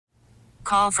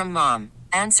call from mom.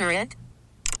 Answer it.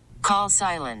 Call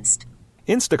silenced.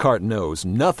 Instacart knows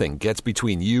nothing gets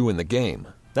between you and the game.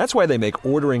 That's why they make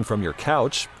ordering from your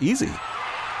couch easy.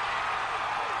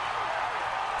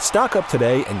 Stock up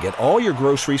today and get all your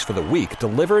groceries for the week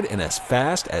delivered in as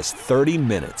fast as 30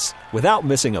 minutes without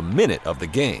missing a minute of the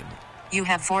game. You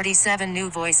have 47 new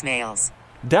voicemails.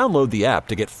 Download the app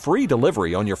to get free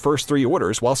delivery on your first 3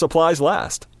 orders while supplies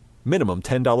last. Minimum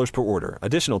 $10 per order.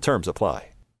 Additional terms apply.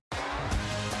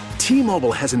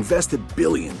 T-Mobile has invested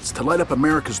billions to light up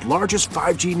America's largest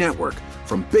 5G network,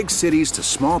 from big cities to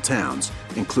small towns,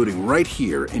 including right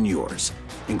here in yours.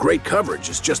 And great coverage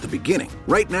is just the beginning.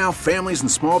 Right now, families and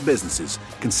small businesses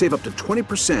can save up to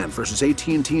 20% versus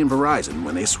AT&T and Verizon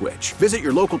when they switch. Visit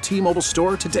your local T-Mobile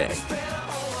store today.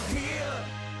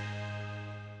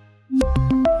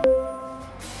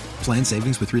 Plan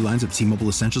savings with 3 lines of T-Mobile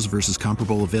Essentials versus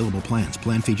comparable available plans.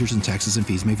 Plan features and taxes and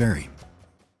fees may vary.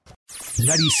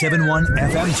 97.1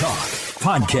 FM Talk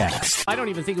Podcast. I don't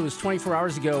even think it was 24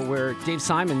 hours ago where Dave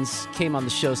Simons came on the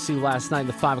show, Sue, last night in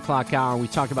the 5 o'clock hour, and we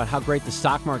talked about how great the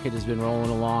stock market has been rolling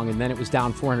along, and then it was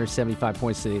down 475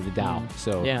 points today, the Dow.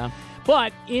 So yeah.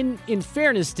 But in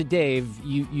fairness to Dave,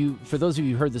 you for those of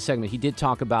you who heard the segment, he did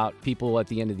talk about people at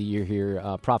the end of the year here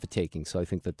profit taking. So I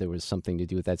think that there was something to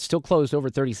do with that. Still closed over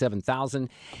 37,000,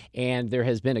 and there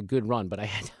has been a good run. But I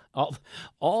had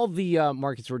all the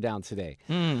markets were down today,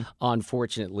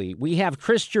 unfortunately. We have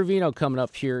Chris Gervino coming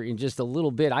up here in just a little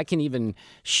bit. I can even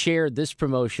share this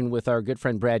promotion with our good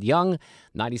friend Brad Young,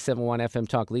 97.1 FM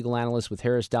Talk legal analyst with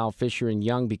Harris, Dowell, Fischer and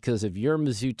Young, because of your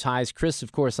Mizzou ties. Chris,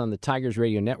 of course, on the Tigers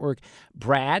Radio Network.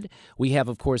 Brad, we have,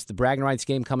 of course, the bragging rights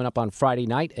game coming up on Friday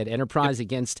night at Enterprise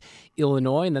against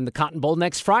Illinois, and then the Cotton Bowl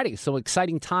next Friday. So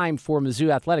exciting time for Mizzou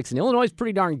athletics. And Illinois is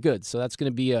pretty darn good, so that's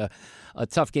going to be a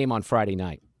tough game on Friday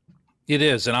night. It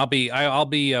is, and I'll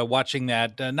be watching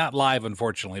that, not live,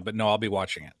 unfortunately, but no, I'll be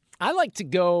watching it. I like to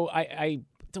go. I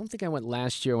don't think I went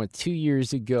last year. I went 2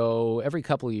 years ago. Every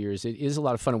couple of years, it is a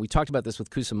lot of fun. And we talked about this with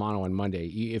Cusimano on Monday.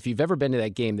 If you've ever been to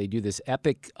that game, they do this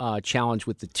epic challenge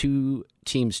with the two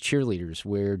teams' cheerleaders,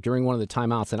 where during one of the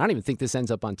timeouts, and I don't even think this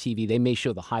ends up on TV. They may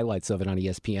show the highlights of it on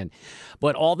ESPN,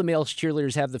 but all the male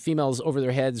cheerleaders have the females over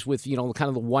their heads with, kind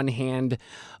of the one hand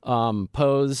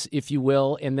pose, if you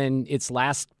will, and then it's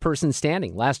last person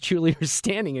standing, last cheerleader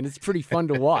standing, and it's pretty fun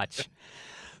to watch.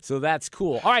 So that's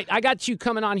cool. All right, I got you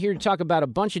coming on here to talk about a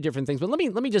bunch of different things, but let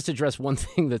me just address one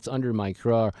thing that's under my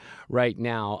craw right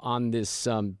now on this.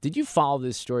 Did you follow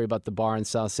this story about the bar in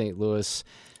South St. Louis?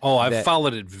 Oh, I've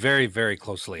followed it very, very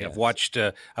closely. Yes.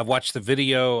 I've watched the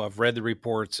video. I've read the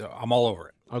reports. I'm all over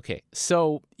it. Okay,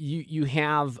 so you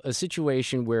have a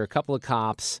situation where a couple of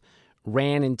cops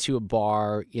ran into a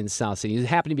bar in South City. It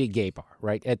happened to be a gay bar,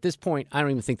 right? At this point, I don't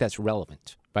even think that's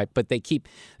relevant. Right, but they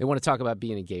want to talk about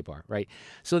being a gay bar, right?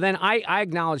 So then I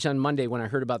acknowledged on Monday when I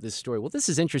heard about this story, well, this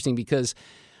is interesting because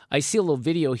I see a little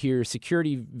video here,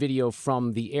 security video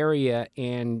from the area,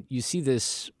 and you see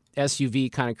this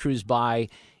SUV kind of cruise by.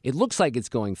 It looks like it's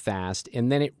going fast, and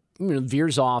then it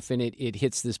veers off and it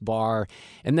hits this bar.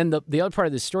 And then the other part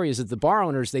of the story is that the bar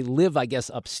owners, they live, I guess,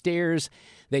 upstairs.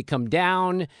 They come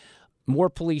down.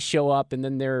 More police show up, and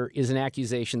then there is an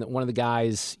accusation that one of the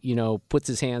guys, puts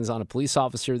his hands on a police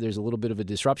officer. There's a little bit of a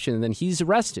disruption, and then he's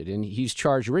arrested, and he's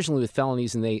charged originally with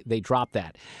felonies, and they drop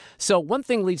that. So one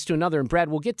thing leads to another, and Brad,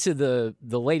 we'll get to the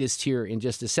latest here in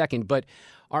just a second, but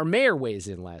our mayor weighs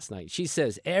in last night. She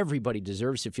says everybody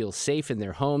deserves to feel safe in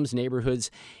their homes,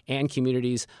 neighborhoods, and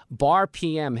communities. Bar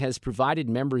PM has provided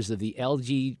members of the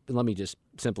let me just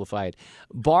simplify it.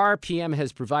 Bar PM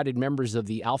has provided members of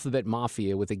the Alphabet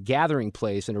Mafia with a gathering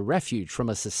place and a refuge from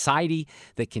a society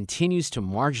that continues to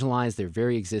marginalize their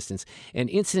very existence. And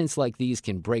incidents like these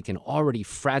can break an already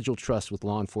fragile trust with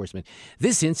law enforcement.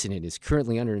 This incident is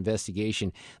currently under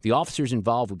investigation. The officers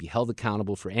involved will be held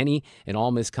accountable for any and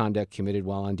all misconduct committed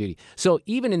while on duty. So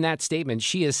even in that statement,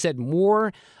 she has said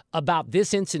more about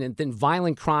this incident than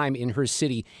violent crime in her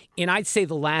city in, I'd say,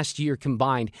 the last year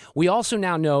combined. We also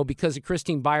now know, because of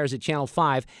Christine Byers at Channel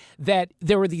 5, that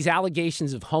there were these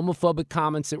allegations of homophobic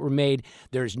comments that were made.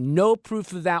 There's no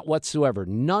proof of that whatsoever,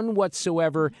 none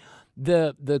whatsoever.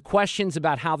 The questions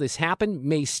about how this happened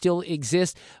may still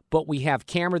exist, but we have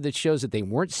camera that shows that they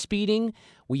weren't speeding.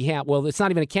 It's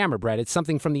not even a camera, Brad. It's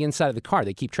something from the inside of the car.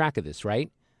 They keep track of this,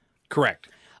 right? Correct.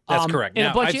 That's correct.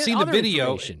 Now, I've seen the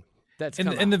video.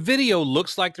 And the video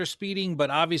looks like they're speeding,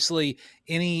 but obviously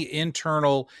any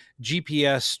internal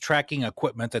GPS tracking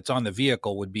equipment that's on the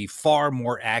vehicle would be far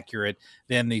more accurate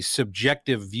than the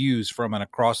subjective views from an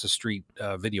across-the-street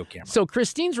video camera. So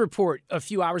Christine's report a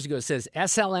few hours ago says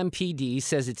SLMPD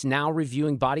says it's now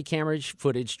reviewing body camera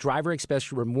footage. Driver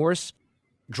expressed remorse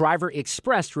Driver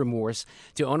expressed remorse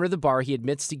to owner of the bar. He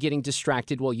admits to getting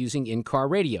distracted while using in-car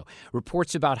radio.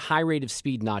 Reports about high rate of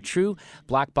speed not true.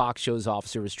 Black box shows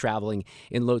officer was traveling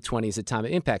in low 20s at time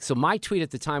of impact. So my tweet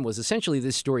at the time was essentially,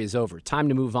 this story is over. Time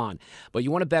to move on. But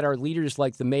you want to bet our leaders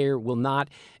like the mayor will not.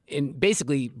 And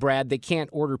basically, Brad, they can't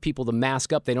order people to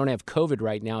mask up. They don't have COVID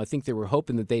right now. I think they were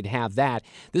hoping that they'd have that.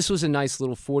 This was a nice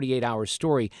little 48-hour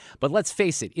story. But let's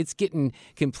face it, it's getting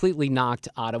completely knocked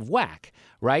out of whack,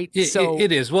 right?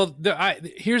 It is. Well,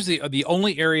 here's the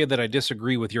only area that I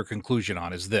disagree with your conclusion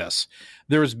on is this.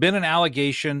 There has been an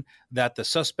allegation that the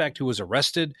suspect who was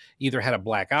arrested either had a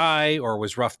black eye or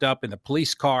was roughed up in the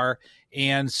police car.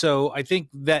 And so I think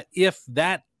that if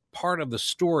that part of the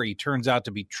story turns out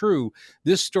to be true,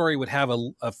 this story would have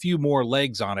a few more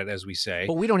legs on it, as we say.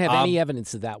 But we don't have any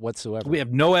evidence of that whatsoever. We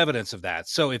have no evidence of that.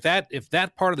 So if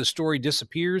that part of the story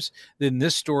disappears, then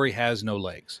this story has no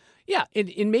legs. Yeah,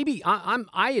 and maybe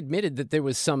I admitted that there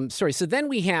was some story. So then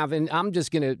we have, and I'm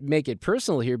just going to make it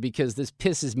personal here because this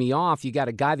pisses me off. You got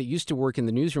a guy that used to work in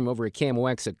the newsroom over at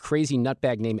KMOX, a crazy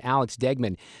nutbag named Alex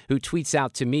Degman, who tweets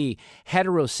out to me,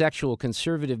 heterosexual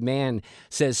conservative man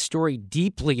says story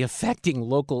deeply affecting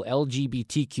local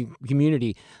LGBT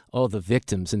community. Oh, the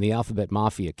victims in the alphabet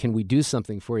mafia. Can we do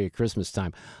something for you at Christmas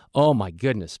time? Oh, my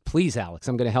goodness. Please, Alex,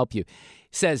 I'm going to help you.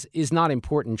 Says is not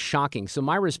important, shocking. So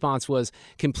my response was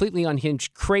completely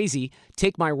unhinged, crazy.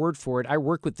 Take my word for it. I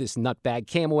work with this nutbag,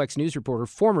 KMOX news reporter,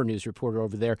 former news reporter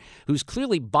over there, who's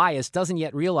clearly biased, doesn't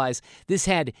yet realize this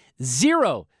had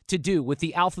zero to do with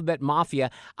the alphabet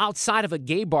mafia outside of a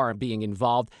gay bar being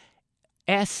involved.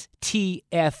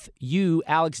 STFU,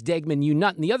 Alex Degman, you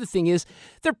nut. And the other thing is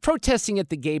they're protesting at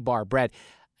the gay bar, Brad.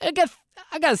 I got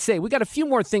to say, we got a few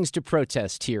more things to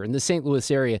protest here in the St.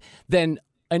 Louis area than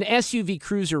an SUV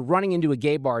cruiser running into a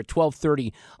gay bar at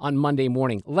 12:30 on Monday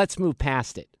morning. Let's move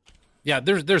past it. Yeah,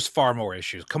 there's far more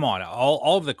issues. Come on,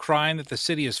 all of the crime that the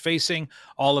city is facing,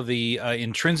 all of the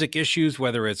intrinsic issues,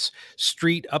 whether it's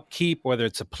street upkeep, whether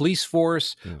it's a police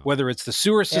force, whether it's the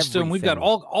sewer system, we've got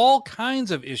all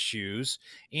kinds of issues,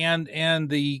 and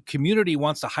the community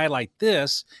wants to highlight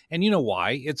this, and you know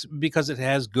why? It's because it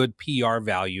has good PR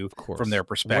value from their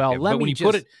perspective. Well,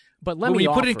 when you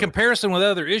put it in comparison with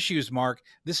other issues, Mark,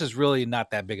 this is really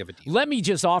not that big of a deal. Let me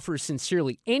just offer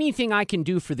sincerely anything I can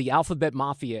do for the alphabet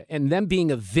mafia and them being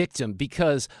a victim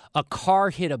because a car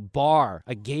hit a bar,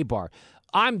 a gay bar.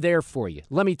 I'm there for you,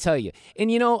 let me tell you.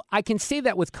 And, I can say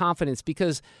that with confidence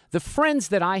because the friends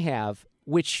that I have,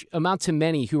 which amount to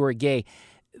many who are gay,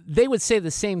 they would say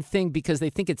the same thing because they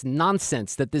think it's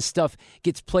nonsense that this stuff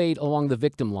gets played along the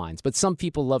victim lines. But some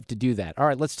people love to do that. All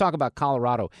right, let's talk about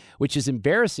Colorado, which is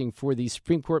embarrassing for these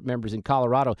Supreme Court members in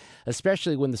Colorado,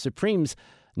 especially when the Supremes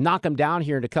knock them down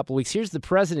here in a couple of weeks. Here's the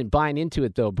president buying into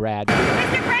it, though, Brad.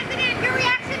 Mr. President, your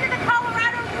reaction to the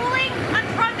Colorado ruling on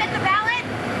Trump at the ballot?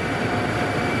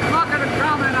 I'm not going to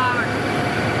comment on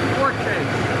a court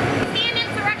case. Is he an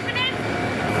insurrectionist?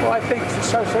 Well, I think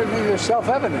certainly it's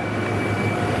self-evident.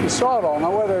 You saw it all.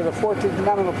 Now, whether the 14th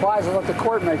Amendment applies, I'll let the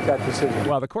court make that decision.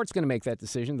 Well, the court's going to make that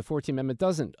decision. The 14th Amendment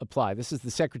doesn't apply. This is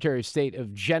the Secretary of State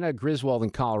of Jenna Griswold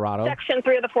in Colorado. Section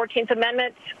 3 of the 14th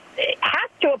Amendment has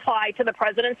to apply to the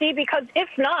presidency because if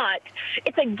not,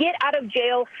 it's a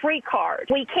get-out-of-jail-free card.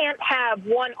 We can't have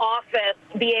one office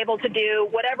be able to do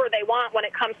whatever they want when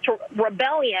it comes to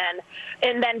rebellion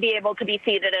and then be able to be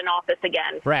seated in office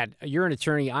again. Brad, you're an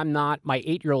attorney. I'm not. My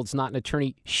 8-year-old's not an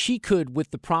attorney. She could,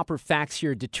 with the proper facts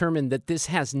here, determine that this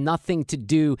has nothing to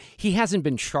do. He hasn't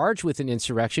been charged with an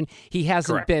insurrection. He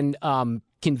hasn't been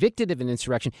convicted of an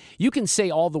insurrection. You can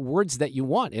say all the words that you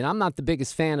want, and I'm not the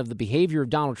biggest fan of the behavior of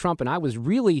Donald Trump, and I was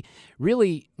really,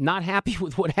 really not happy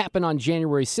with what happened on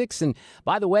January 6th. And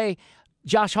by the way,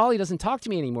 Josh Hawley doesn't talk to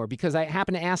me anymore because I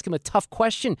happened to ask him a tough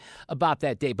question about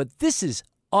that day. But this is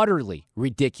utterly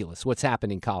ridiculous what's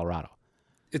happened in Colorado.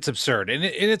 It's absurd. And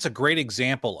it's a great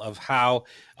example of how,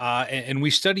 and we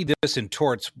studied this in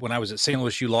torts when I was at St.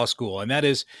 Louis U Law School, and that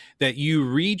is that you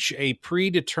reach a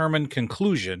predetermined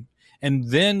conclusion and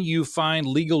then you find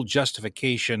legal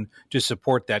justification to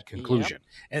support that conclusion.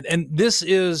 Yep. And this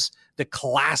is the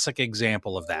classic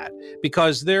example of that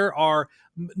because there are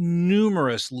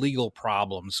numerous legal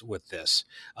problems with this.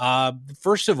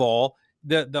 First of all,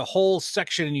 the whole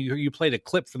section, and you played a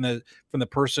clip from the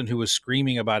person who was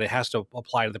screaming about it has to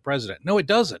apply to the president. No, it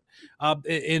doesn't.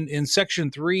 In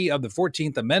Section 3 of the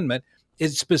 14th Amendment, it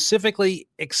specifically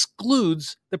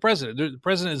excludes the president. The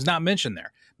president is not mentioned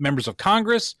there. Members of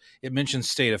Congress, it mentions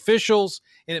state officials,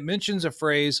 and it mentions a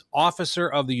phrase, officer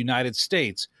of the United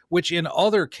States, which in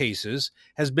other cases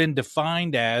has been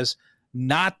defined as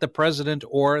not the president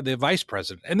or the vice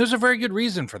president. And there's a very good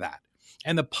reason for that.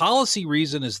 And the policy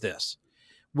reason is this.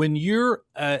 When you're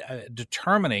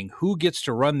determining who gets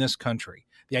to run this country,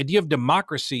 the idea of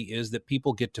democracy is that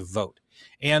people get to vote.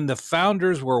 And the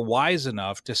founders were wise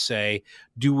enough to say,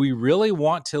 do we really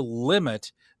want to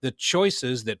limit the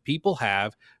choices that people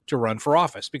have to run for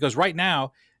office? Because right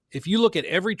now, if you look at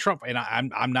every Trump, and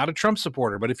I'm not a Trump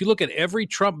supporter, but if you look at every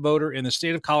Trump voter in the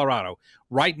state of Colorado,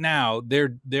 right now,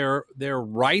 their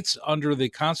rights under the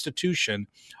Constitution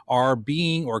are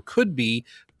being or could be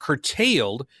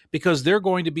curtailed because they're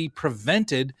going to be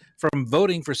prevented from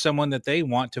voting for someone that they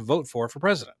want to vote for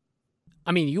president.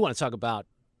 I mean, you want to talk about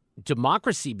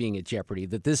democracy being at jeopardy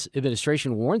that this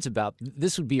administration warns about.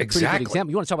 This would be a pretty good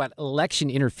example. You want to talk about election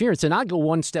interference, and I'll go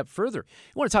one step further.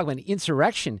 You want to talk about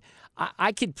insurrection.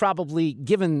 I could probably,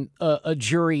 given a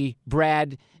jury,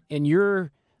 Brad, and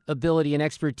your ability and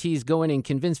expertise, go in and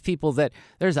convince people that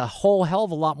there's a whole hell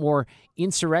of a lot more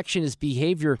insurrectionist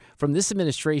behavior from this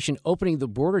administration opening the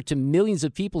border to millions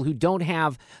of people who don't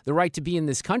have the right to be in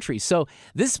this country. So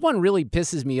this one really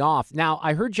pisses me off. Now,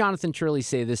 I heard Jonathan Turley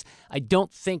say this. I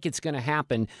don't think it's going to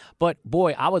happen, but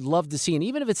boy, I would love to see, and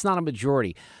even if it's not a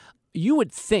majority, you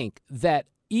would think that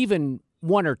even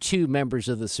one or two members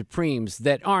of the Supremes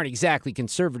that aren't exactly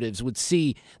conservatives would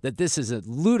see that this is a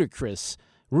ludicrous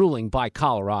ruling by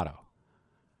Colorado.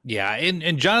 Yeah,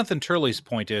 and Jonathan Turley's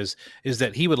point is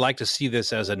that he would like to see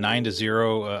this as a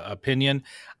 9-0 opinion.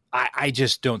 I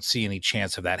just don't see any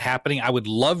chance of that happening. I would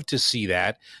love to see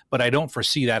that, but I don't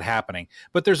foresee that happening.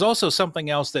 But there's also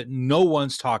something else that no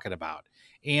one's talking about.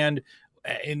 And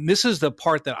this is the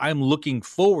part that I'm looking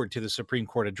forward to the Supreme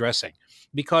Court addressing,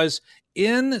 because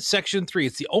in Section 3,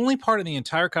 it's the only part in the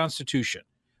entire Constitution,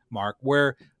 Mark,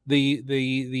 where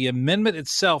the amendment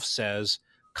itself says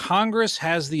Congress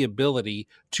has the ability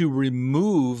to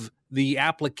remove the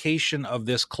application of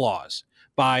this clause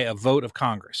by a vote of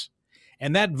Congress.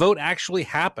 And that vote actually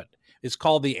happened. It's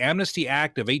called the Amnesty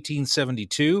Act of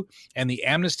 1872 and the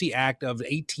Amnesty Act of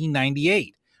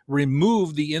 1898.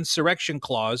 Removed the insurrection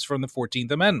clause from the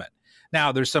 14th Amendment.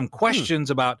 Now, there's some questions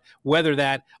about whether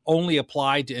that only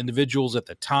applied to individuals at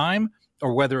the time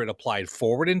or whether it applied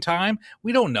forward in time.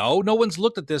 We don't know. No one's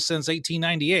looked at this since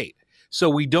 1898. So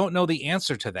we don't know the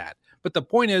answer to that. But the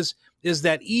point is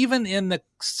that even in the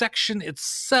section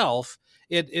itself,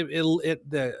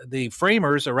 the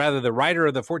framers, or rather the writer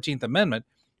of the 14th Amendment,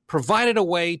 provided a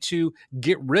way to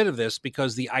get rid of this,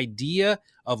 because the idea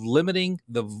of limiting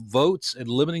the votes and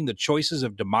limiting the choices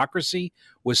of democracy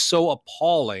was so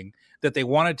appalling that they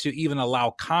wanted to even allow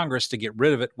Congress to get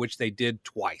rid of it, which they did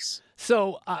twice.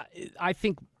 So I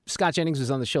think Scott Jennings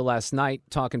was on the show last night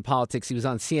talking politics. He was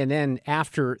on CNN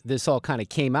after this all kind of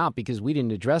came out because we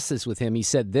didn't address this with him. He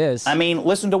said this. I mean,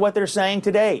 listen to what they're saying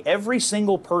today. Every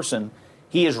single person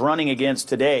he is running against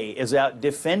today is out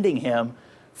defending him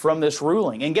from this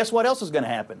ruling. And guess what else is going to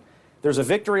happen? There's a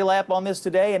victory lap on this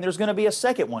today, and there's going to be a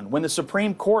second one. When the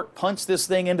Supreme Court punts this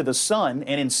thing into the sun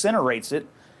and incinerates it,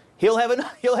 he'll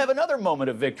have another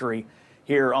moment of victory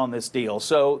here on this deal.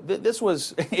 So this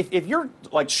was, if your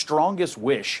strongest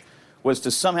wish was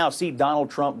to somehow see Donald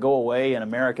Trump go away in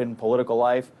American political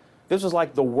life, this was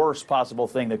like the worst possible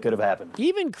thing that could have happened.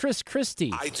 Even Chris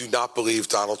Christie. I do not believe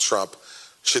Donald Trump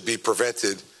should be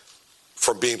prevented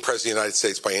from being president of the United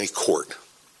States by any court.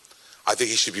 I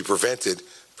think he should be prevented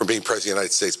from being president of the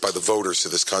United States by the voters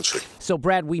of this country. So,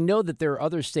 Brad, we know that there are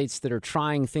other states that are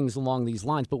trying things along these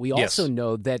lines, but we also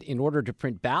know that in order to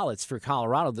print ballots for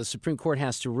Colorado, the Supreme Court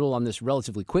has to rule on this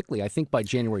relatively quickly, I think by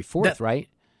January 4th, right?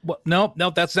 Well, no,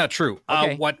 that's not true.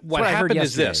 Okay. What happened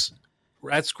is this.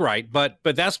 That's right, but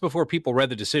that's before people read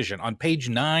the decision. On page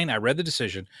 9, I read the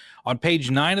decision. On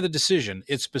page 9 of the decision,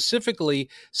 it specifically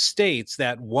states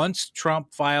that once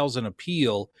Trump files an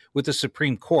appeal with the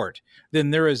Supreme Court, then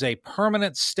there is a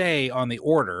permanent stay on the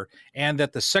order, and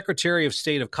that the Secretary of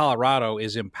State of Colorado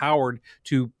is empowered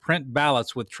to print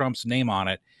ballots with Trump's name on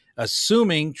it,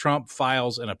 assuming Trump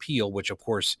files an appeal, which of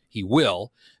course he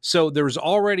will. So there's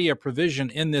already a provision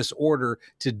in this order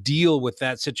to deal with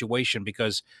that situation,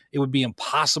 because it would be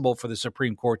impossible for the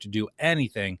Supreme Court to do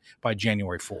anything by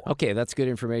January 4th. Okay, that's good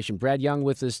information. Brad Young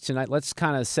with us tonight. Let's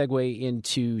kind of segue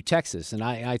into Texas. And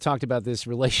I talked about this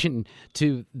relation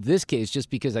to this case just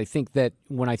because I think that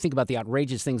when I think about the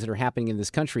outrageous things that are happening in this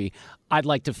country, I'd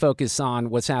like to focus on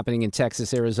what's happening in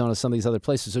Texas, Arizona, some of these other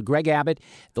places. So Greg Abbott,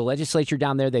 the legislature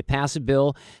down there, they pass a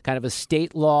bill, kind of a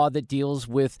state law that deals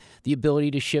with the ability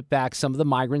to ship back some of the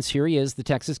migrants. Here he is, the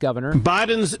Texas governor.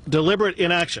 Biden's deliberate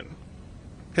inaction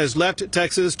has left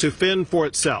Texas to fend for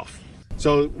itself.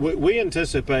 So we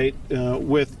anticipate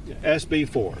with SB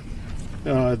 4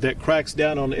 that cracks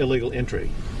down on illegal entry,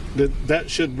 that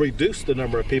should reduce the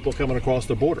number of people coming across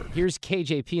the border. Here's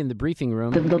KJP in the briefing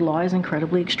room. The law is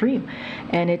incredibly extreme,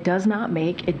 and it does not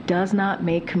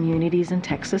make communities in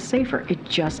Texas safer. It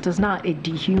just does not. It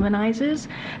dehumanizes,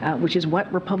 which is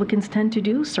what Republicans tend to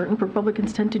do. Certain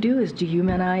Republicans tend to do is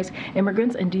dehumanize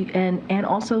immigrants and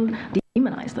also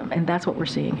demonize them, and that's what we're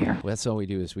seeing here. Well, that's all we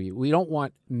do is we don't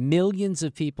want millions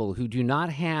of people who do not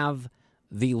have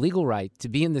the legal right to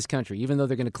be in this country, even though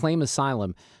they're going to claim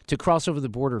asylum, to cross over the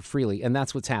border freely, and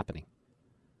that's what's happening.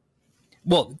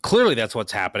 Well, clearly that's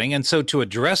what's happening. And so to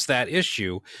address that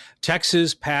issue,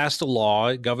 Texas passed a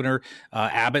law. Governor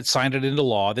Abbott signed it into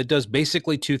law that does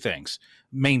basically two things,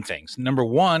 main things. Number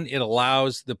one, it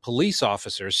allows the police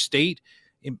officers, state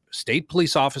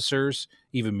police officers,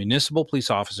 even municipal police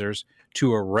officers,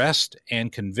 to arrest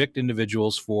and convict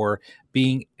individuals for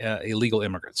being illegal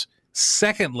immigrants.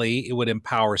 Secondly, it would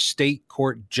empower state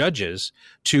court judges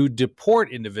to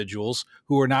deport individuals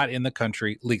who are not in the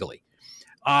country legally.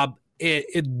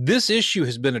 This issue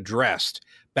has been addressed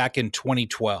back in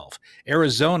 2012.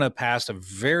 Arizona passed a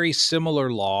very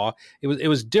similar law. It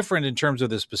was different in terms of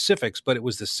the specifics, but it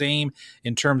was the same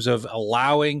in terms of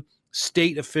allowing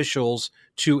state officials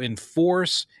to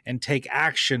enforce and take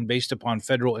action based upon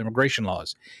federal immigration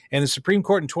laws. And the Supreme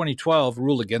Court in 2012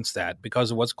 ruled against that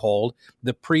because of what's called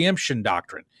the preemption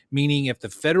doctrine, meaning if the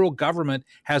federal government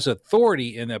has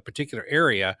authority in a particular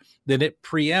area, then it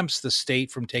preempts the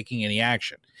state from taking any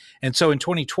action. And so in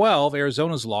 2012,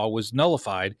 Arizona's law was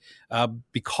nullified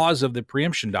because of the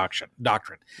preemption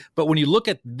doctrine. But when you look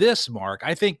at this, Mark,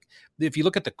 I think if you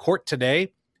look at the court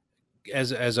today,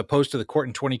 as opposed to the court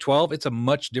in 2012, it's a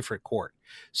much different court.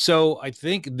 So I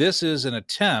think this is an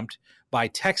attempt by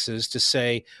Texas to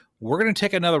say, we're going to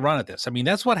take another run at this. I mean,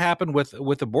 that's what happened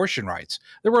with abortion rights.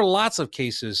 There were lots of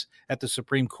cases at the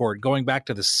Supreme Court going back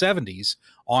to the 70s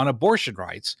on abortion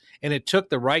rights, and it took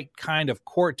the right kind of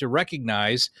court to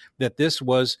recognize that this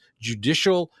was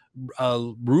judicial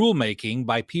rulemaking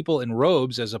by people in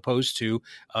robes as opposed to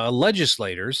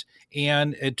legislators,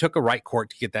 and it took a right court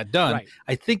to get that done. Right.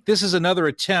 I think this is another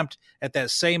attempt at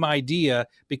that same idea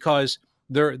because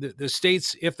the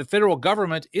states, if the federal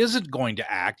government isn't going to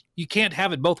act, you can't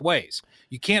have it both ways.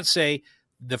 You can't say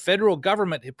the federal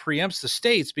government, it preempts the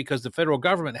states because the federal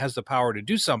government has the power to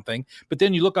do something, but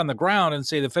then you look on the ground and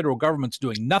say the federal government's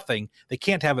doing nothing. They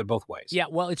can't have it both ways. Yeah,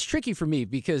 well, it's tricky for me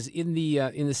because in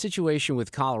the situation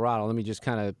with Colorado, let me just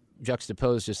kind of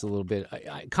juxtapose just a little bit.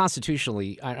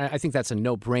 Constitutionally, I think that's a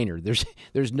no-brainer.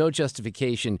 There's no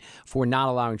justification for not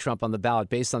allowing Trump on the ballot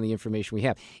based on the information we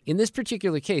have. In this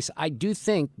particular case, I do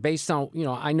think, based on,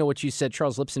 I know what you said,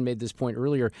 Charles Lipson made this point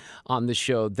earlier on the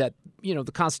show, that,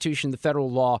 the Constitution, the federal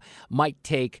law might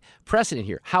take precedent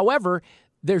here. However,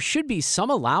 there should be some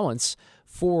allowance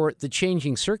for the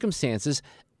changing circumstances,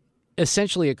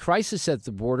 essentially a crisis at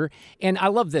the border. And I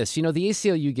love this. The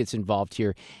ACLU gets involved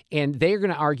here, and they're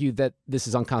going to argue that this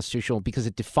is unconstitutional because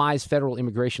it defies federal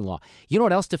immigration law. You know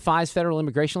what else defies federal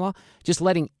immigration law? Just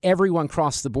letting everyone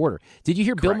cross the border. Did you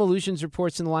hear Correct. Bill Maloogian's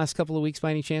reports in the last couple of weeks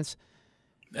by any chance?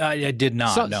 I did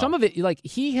not. No. Some of it,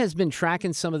 he has been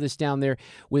tracking some of this down there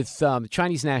with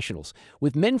Chinese nationals,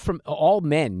 with men all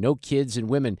men, no kids and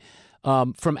women,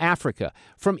 from Africa,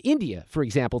 from India, for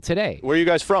example, today. Where are you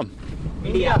guys from?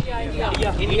 India.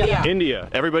 India.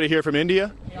 Everybody here from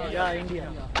India? Yeah,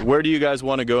 India. Where do you guys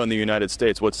want to go in the United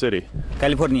States? What city?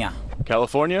 California.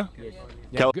 California? Yes.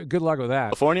 Yeah, good luck with that.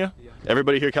 California?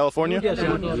 Everybody here California? Yes.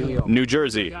 New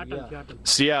Jersey.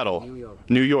 Seattle.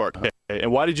 New York. Okay. And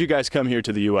why did you guys come here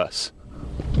to the U.S.?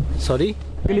 Sorry?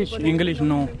 English, no. English?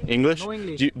 No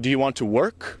English. Do you want to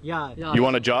work? Yeah. You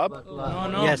want a job?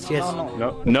 No. Yes.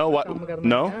 No? No? What?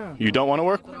 No? You don't want to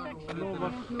work?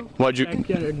 Why'd you?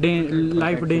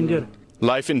 Life danger.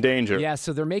 Life in danger. Yeah,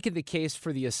 so they're making the case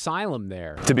for the asylum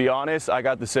there. To be honest, I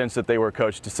got the sense that they were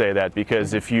coached to say that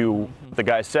because the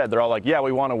guy said, they're all like, yeah,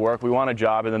 we want to work, we want a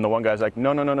job, and then the one guy's like,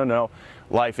 no,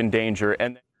 life in danger.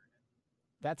 And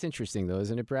that's interesting, though,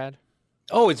 isn't it, Brad?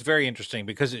 Oh, it's very interesting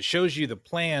because it shows you the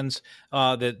plans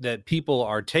that people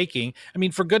are taking. I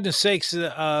mean, for goodness sakes,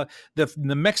 the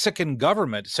Mexican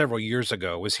government several years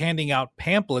ago was handing out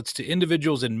pamphlets to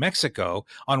individuals in Mexico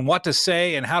on what to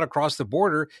say and how to cross the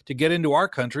border to get into our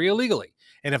country illegally.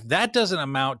 And if that doesn't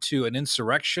amount to an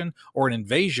insurrection or an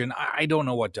invasion, I don't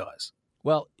know what does.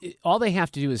 Well, all they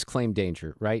have to do is claim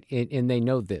danger, right? And they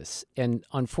know this. And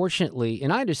unfortunately,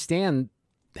 and I understand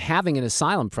having an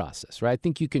asylum process, right? I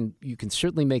think you can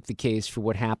certainly make the case for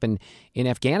what happened in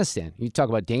Afghanistan. You talk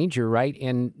about danger, right?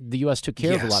 And the U.S. took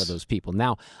care of a lot of those people.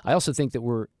 Now, I also think that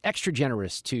we're extra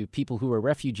generous to people who are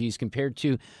refugees compared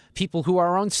to people who are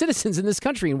our own citizens in this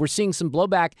country. And we're seeing some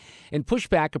blowback and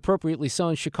pushback, appropriately so,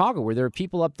 in Chicago, where there are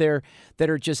people up there that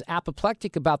are just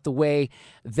apoplectic about the way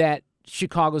that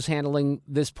Chicago's handling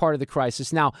this part of the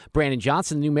crisis. Now, Brandon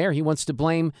Johnson, the new mayor, he wants to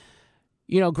blame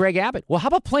Greg Abbott. Well, how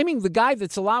about blaming the guy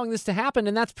that's allowing this to happen,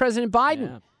 and that's President Biden?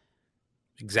 Yeah.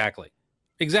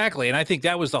 Exactly. And I think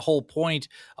that was the whole point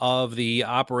of the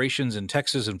operations in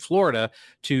Texas and Florida,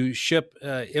 to ship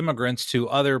immigrants to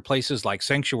other places like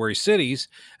sanctuary cities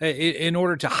in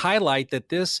order to highlight that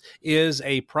this is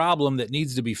a problem that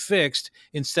needs to be fixed,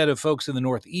 instead of folks in the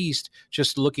Northeast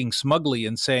just looking smugly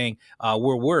and saying,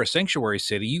 we're a sanctuary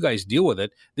city, you guys deal with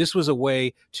it. This was a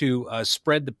way to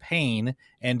spread the pain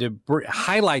and to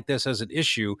highlight this as an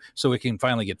issue so it can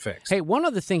finally get fixed. Hey, one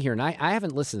other thing here, and I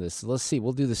haven't listened to this. So let's see.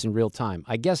 We'll do this in real time.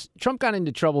 I guess Trump got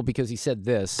into trouble because he said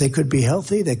this. They could be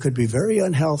healthy. They could be very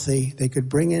unhealthy. They could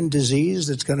bring in disease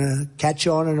that's going to catch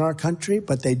on in our country,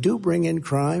 but they do bring in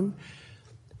crime.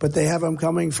 But they have them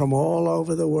coming from all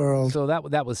over the world. So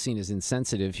that was seen as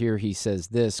insensitive. Here he says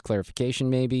this, clarification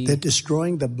maybe. They're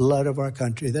destroying the blood of our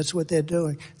country. That's what they're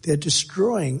doing. They're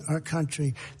destroying our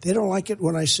country. They don't like it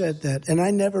when I said that. And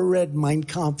I never read Mein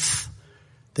Kampf.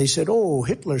 They said, oh,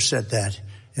 Hitler said that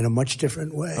in a much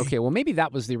different way. Okay, well, maybe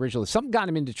that was the original. Something got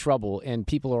him into trouble, and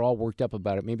people are all worked up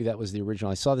about it. Maybe that was the original.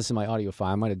 I saw this in my audio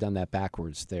file. I might have done that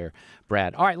backwards there,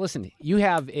 Brad. All right, listen, you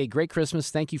have a great Christmas.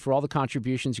 Thank you for all the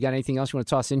contributions. You got anything else you want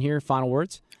to toss in here? Final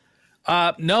words?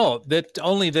 No,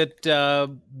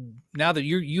 now that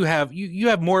you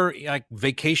have more like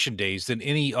vacation days than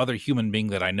any other human being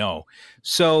that I know.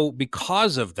 So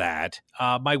because of that,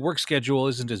 my work schedule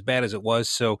isn't as bad as it was.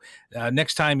 So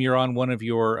next time you're on one of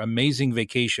your amazing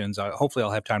vacations, hopefully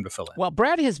I'll have time to fill in. Well,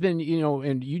 Brad has been,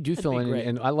 and you do fill in,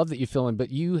 and I love that you fill in,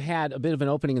 but you had a bit of an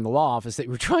opening in the law office that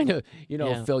you were trying to,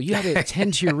 fill. You had to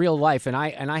attend to your real life, and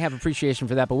I have appreciation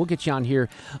for that, but we'll get you on here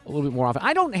a little bit more often.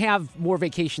 I don't have more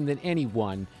vacation than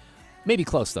anyone. Maybe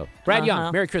close, though. Brad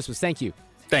Young, Merry Christmas. Thank you.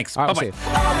 Thanks. Right,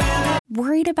 bye-bye.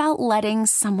 Worried about letting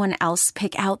someone else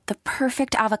pick out the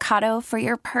perfect avocado for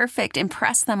your perfect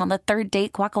impress them on the third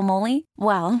date guacamole?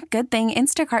 Well, good thing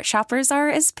Instacart shoppers are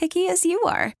as picky as you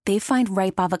are. They find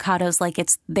ripe avocados like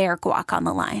it's their guac on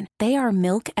the line. They are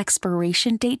milk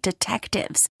expiration date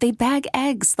detectives. They bag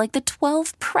eggs like the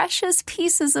 12 precious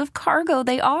pieces of cargo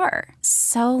they are.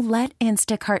 So let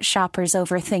Instacart shoppers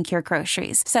overthink your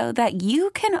groceries so that you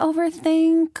can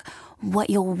overthink what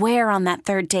you'll wear on that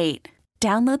third date.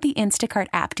 Download the Instacart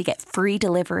app to get free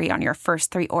delivery on your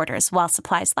first 3 orders while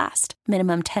supplies last.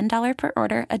 Minimum $10 per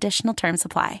order. Additional terms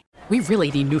apply. We really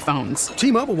need new phones.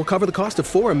 T-Mobile will cover the cost of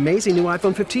 4 amazing new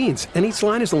iPhone 15s, and each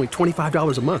line is only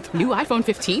 $25 a month. New iPhone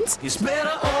 15s? It's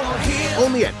better over here.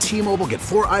 Only at T-Mobile, get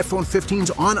 4 iPhone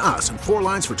 15s on us and 4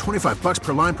 lines for $25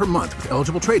 per line per month with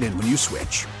eligible trade-in when you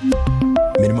switch.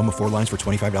 Minimum of 4 lines for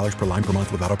 $25 per line per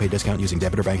month with autopay discount using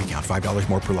debit or bank account. $5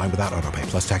 more per line without autopay,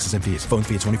 plus taxes and fees. Phone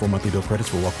fee at 24 monthly bill credits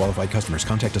for well-qualified customers.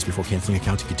 Contact us before canceling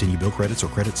account to continue bill credits or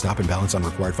credit stop and balance on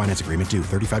required finance agreement due.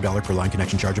 $35 per line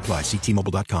connection charge applies. See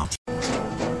T-Mobile.com.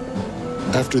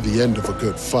 After the end of a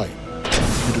good fight,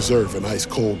 you deserve an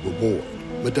ice-cold reward.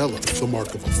 Modelo is the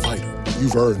mark of a fighter.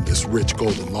 You've earned this rich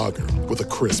golden lager with a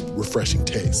crisp, refreshing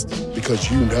taste.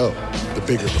 Because you know, the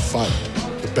bigger the fight,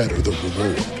 the better the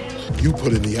reward. You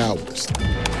put in the hours,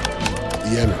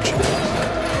 the energy,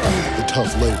 the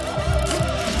tough labor.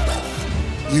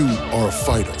 You are a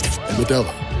fighter, and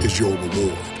Modelo is your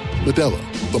reward.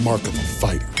 Modelo, the mark of a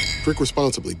fighter. Drink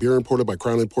responsibly. Beer imported by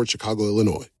Crown Imports, Chicago,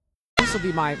 Illinois. This will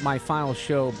be my final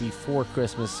show before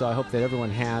Christmas, so I hope that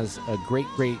everyone has a great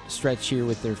stretch here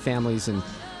with their families. And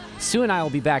Sue and I will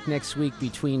be back next week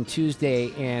between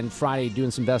Tuesday and Friday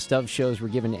doing some best of shows. We're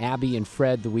giving Abby and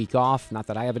Fred the week off. Not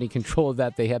that I have any control of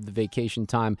that. They have the vacation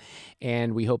time,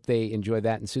 and we hope they enjoy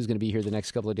that. And Sue's going to be here the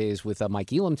next couple of days with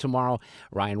Mike Elam tomorrow,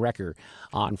 Ryan Recker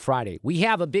on Friday. We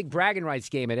have a big bragging rights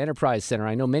game at Enterprise Center.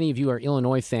 I know many of you are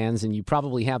Illinois fans, and you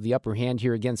probably have the upper hand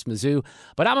here against Mizzou,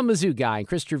 but I'm a Mizzou guy.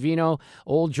 Chris Gervino,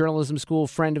 old journalism school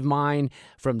friend of mine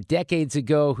from decades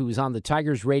ago who was on the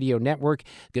Tigers Radio Network,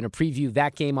 going to preview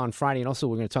that game on on Friday, and also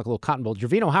we're going to talk a little Cotton Bowl.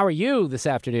 Gervino, how are you this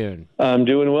afternoon? I'm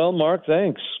doing well, Mark.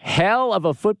 Thanks. Hell of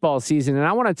a football season, and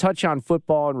I want to touch on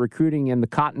football and recruiting and the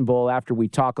Cotton Bowl after we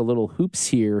talk a little hoops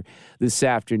here this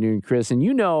afternoon, Chris. And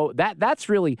you know, that's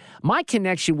really my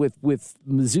connection with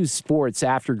Mizzou sports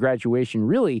after graduation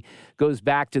really goes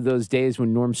back to those days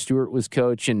when Norm Stewart was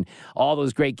coach and all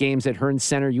those great games at Hearn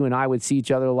Center. You and I would see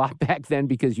each other a lot back then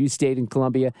because you stayed in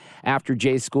Columbia after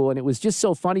J school, and it was just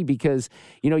so funny because,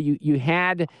 you know, you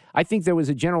had, I think there was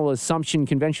a general assumption,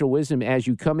 conventional wisdom as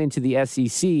you come into the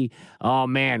SEC, oh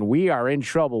man, we are in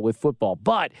trouble with football,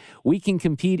 but we can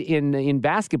compete in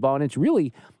basketball, and it's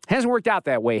really hasn't worked out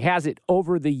that way, has it,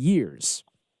 over the years?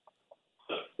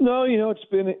 No, you know, it's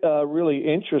been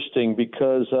really interesting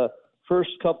because first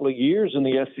couple of years in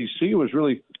the SEC was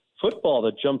really football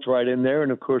that jumped right in there,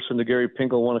 and of course, when Gary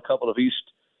Pinkel won a couple of East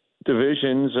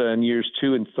divisions in years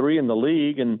 2 and 3 in the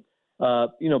league, and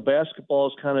you know, basketball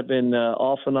has kind of been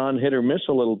off and on, hit or miss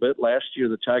a little bit. Last year,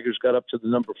 the Tigers got up to the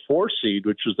number 4 seed,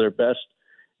 which was their best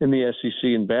in the SEC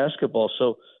in basketball.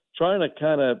 So trying to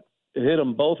kind of hit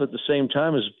them both at the same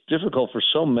time is difficult for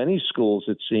so many schools,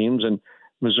 it seems. And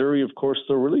Missouri, of course,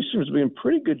 though, really seems to be in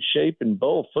pretty good shape in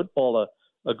both. Football,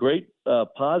 a great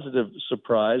positive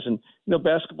surprise. And, you know,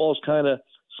 basketball is kind of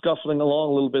scuffling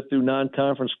along a little bit through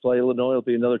non-conference play. Illinois will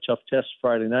be another tough test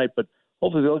Friday night, but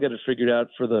hopefully they'll get it figured out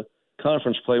for the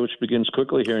conference play, which begins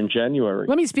quickly here in January.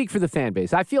 Let me speak for the fan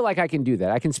base. I feel like I can do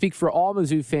that. I can speak for all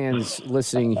Mizzou fans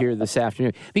listening here this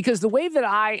afternoon, because the way that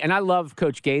I love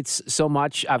Coach Gates so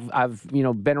much. I've you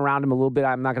know, been around him a little bit.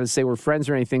 I'm not going to say we're friends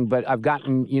or anything, but I've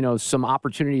gotten, you know, some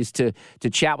opportunities to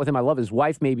chat with him. I love his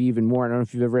wife maybe even more. I don't know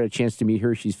if you've ever had a chance to meet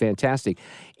her. She's fantastic.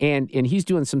 And he's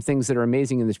doing some things that are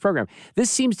amazing in this program. This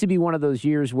seems to be one of those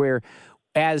years where,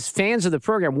 as fans of the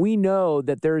program, we know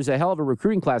that there's a hell of a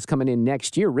recruiting class coming in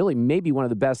next year, really maybe one of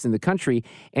the best in the country.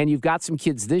 And you've got some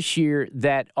kids this year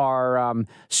that are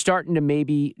starting to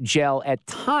maybe gel at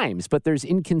times, but there's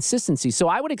inconsistency. So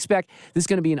I would expect this is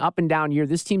going to be an up and down year.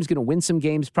 This team's going to win some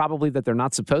games probably that they're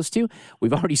not supposed to.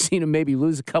 We've already seen them maybe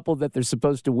lose a couple that they're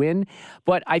supposed to win.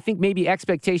 But I think maybe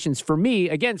expectations for me,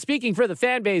 again, speaking for the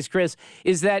fan base, Chris,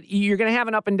 is that you're going to have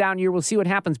an up and down year. We'll see what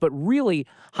happens, but really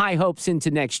high hopes into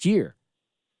next year.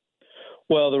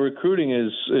 Well, the recruiting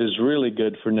is really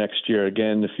good for next year.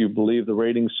 Again, if you believe the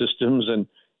rating systems and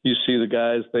you see the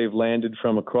guys they've landed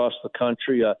from across the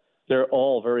country, they're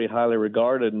all very highly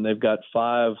regarded, and they've got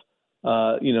 5,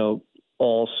 you know,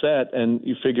 all set. And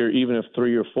you figure even if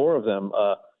 3 or 4 of them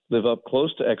live up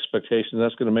close to expectations,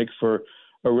 that's going to make for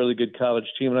a really good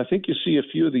college team. And I think you see a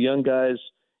few of the young guys,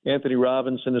 Anthony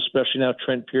Robinson, especially now.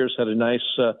 Trent Pierce had a nice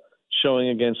showing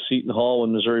against Seton Hall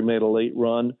when Missouri made a late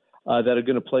run. That are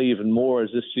going to play even more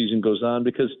as this season goes on,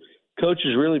 because Coach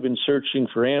has really been searching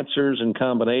for answers and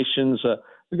combinations.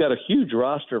 We've got a huge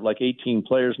roster of like 18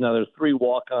 players now. There's 3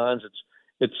 walk-ons.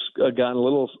 It's gotten a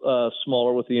little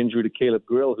smaller with the injury to Caleb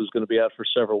Grill, who's going to be out for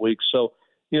several weeks. So,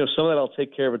 you know, some of that will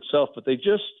take care of itself. But they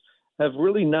just have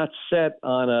really not set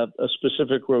on a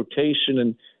specific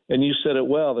rotation. And you said it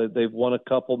well. They've won a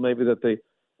couple maybe that they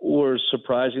were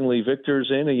surprisingly victors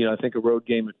in. You know, I think a road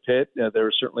game at Pitt. They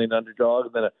were certainly an underdog,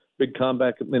 and then a big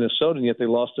comeback at Minnesota, and yet they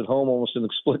lost at home almost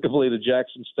inexplicably to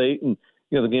Jackson State. And,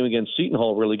 you know, the game against Seton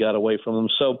Hall really got away from them.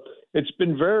 So it's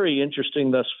been very interesting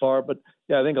thus far. But,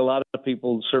 yeah, I think a lot of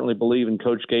people certainly believe in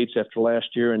Coach Gates after last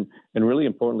year, and really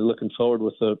importantly looking forward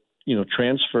with the, you know,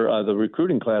 the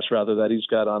recruiting class, rather, that he's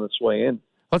got on its way in.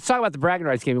 Let's talk about the bragging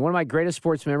rights game. One of my greatest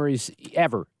sports memories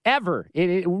ever.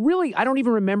 It really, I don't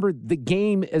even remember the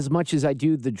game as much as I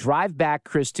do the drive back,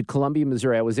 Chris, to Columbia,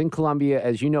 Missouri. I was in Columbia,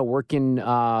 as you know, working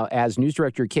as news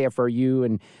director at KFRU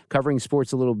and covering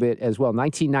sports a little bit as well.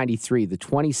 1993, the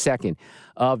 22nd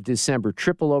of December,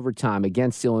 triple overtime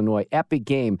against Illinois. Epic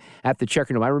game at the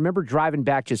Checker Dome. I remember driving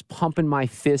back just pumping my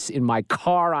fists in my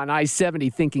car on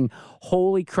I-70 thinking,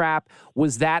 holy crap,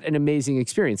 was that an amazing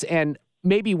experience? And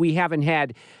maybe we haven't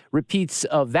had repeats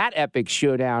of that epic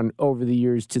showdown over the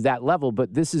years to that level,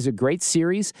 but this is a great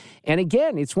series. And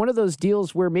again, it's one of those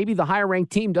deals where maybe the higher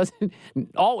ranked team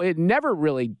it never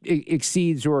really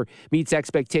exceeds or meets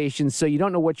expectations. So you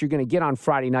don't know what you're going to get on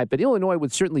Friday night, but Illinois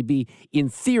would certainly be, in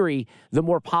theory, the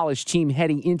more polished team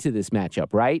heading into this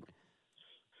matchup, right?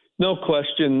 No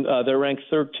question. They're ranked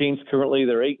 13th currently.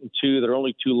 They're 8-2. Their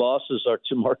only 2 losses are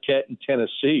to Marquette and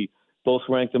Tennessee, both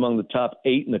ranked among the top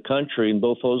 8 in the country, and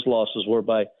both those losses were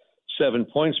by 7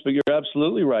 points. But you're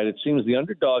absolutely right. It seems the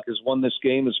underdog has won this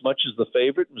game as much as the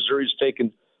favorite. Missouri's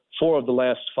taken 4 of the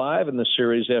last 5 in the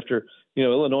series after, you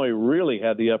know, Illinois really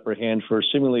had the upper hand for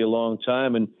seemingly a long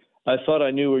time. And I thought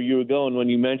I knew where you were going when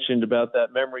you mentioned about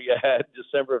that memory you had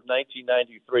December of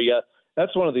 1993.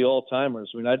 that's one of the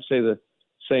all-timers. I mean, I'd say the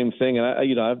same thing.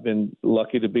 And I've been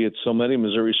lucky to be at so many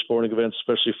Missouri sporting events,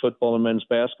 especially football and men's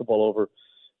basketball over,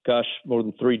 more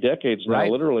than 3 decades now,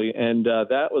 literally. And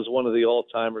that was one of the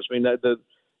all-timers. I mean,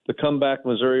 the comeback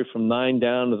Missouri from 9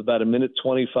 down with about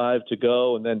 1:25 to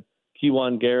go, and then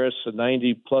Kejuan Garris, a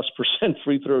 90+%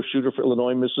 free throw shooter for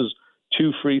Illinois, misses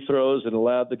 2 free throws and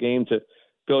allowed the game to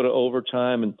go to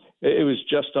overtime. And it was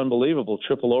just unbelievable.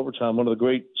 Triple overtime, one of the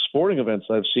great sporting events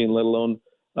I've seen, let alone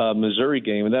Missouri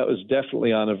game. And that was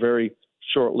definitely on a very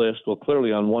short list. Well,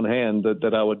 clearly on one hand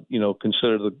that I would,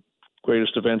 consider the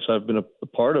greatest events I've been a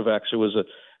part of, actually, was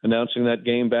announcing that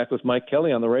game back with Mike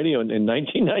Kelly on the radio in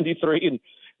 1993.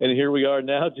 And here we are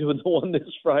now doing the one this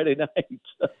Friday night.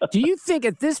 Do you think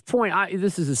at this point,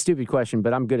 this is a stupid question,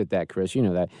 but I'm good at that, Chris. You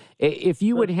know that. If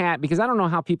you would have, because I don't know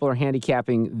how people are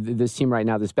handicapping this team right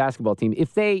now, this basketball team.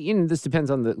 If they, this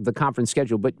depends on the conference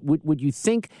schedule, but would you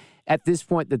think at this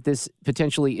point that this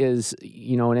potentially is,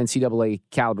 an NCAA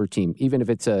caliber team, even if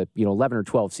it's a, 11 or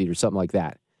 12 seed or something like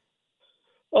that?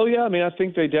 Oh, yeah. I mean, I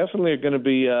think they definitely are going to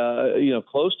be,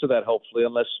 close to that, hopefully,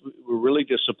 unless we're really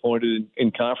disappointed in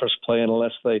conference play and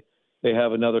unless they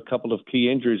have another couple of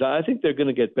key injuries. I think they're going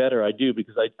to get better. I do,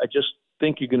 because I just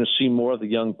think you're going to see more of the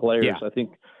young players. Yeah. I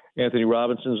think Anthony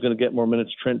Robinson is going to get more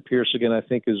minutes. Trent Pierce, again, I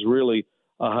think is really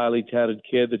a highly touted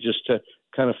kid that just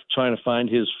kind of trying to find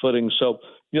his footing. So,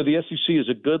 the SEC is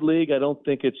a good league. I don't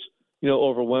think it's,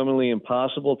 overwhelmingly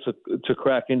impossible to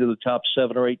crack into the top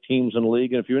 7 or 8 teams in the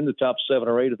league. And if you're in the top 7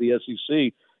 or 8 of the SEC,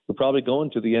 you're probably going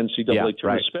to the NCAA tournament,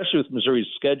 right, especially with Missouri's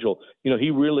schedule.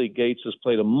 Gates has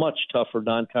played a much tougher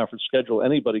non-conference schedule.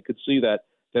 Anybody could see that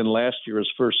than last year, his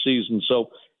first season.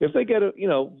 So if they get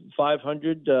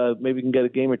 500, maybe can get a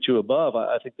game or two above,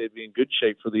 I think they'd be in good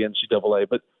shape for the NCAA.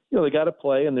 But, they got to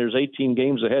play, and there's 18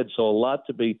 games ahead, so a lot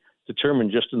to be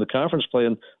determined just in the conference play.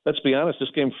 And let's be honest, this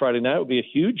game Friday night would be a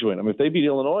huge win. I mean, if they beat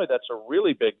Illinois, that's a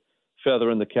really big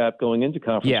feather in the cap going into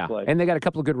conference play. And they got a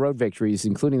couple of good road victories,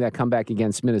 including that comeback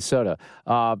against Minnesota.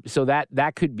 So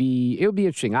that could be, it'll be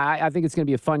interesting. I think it's going to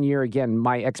be a fun year. Again,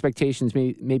 my expectations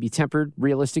may be tempered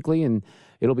realistically, and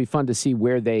it'll be fun to see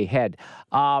where they head.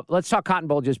 Let's talk Cotton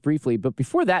Bowl just briefly. But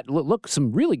before that, look,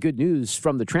 some really good news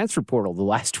from the transfer portal the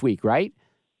last week, right?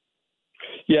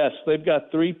 Yes, they've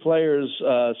got 3 players,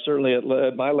 certainly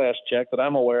at my last check, that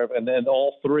I'm aware of, and then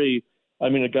all 3,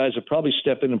 the guys will probably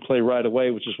step in and play right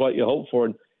away, which is what you hope for.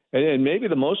 And maybe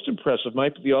the most impressive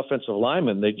might be the offensive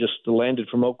lineman. They just landed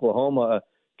from Oklahoma,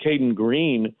 Caden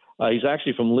Green. He's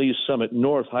actually from Lee's Summit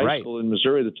North High School in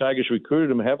Missouri. The Tigers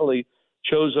recruited him heavily,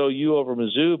 chose OU over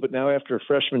Mizzou, but now after a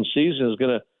freshman season is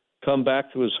going to come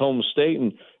back to his home state.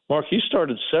 And Mark, he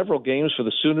started several games for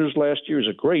the Sooners last year. He's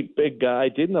a great big guy,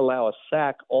 didn't allow a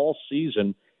sack all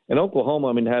season. And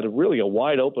Oklahoma, had really a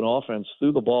wide-open offense,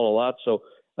 threw the ball a lot. So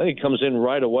I think he comes in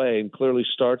right away and clearly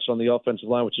starts on the offensive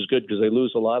line, which is good because they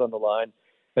lose a lot on the line.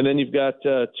 And then you've got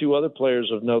 2 other players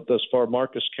of note thus far.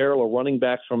 Marcus Carroll, a running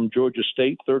back from Georgia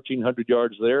State, 1,300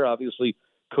 yards there. Obviously,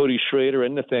 Cody Schrader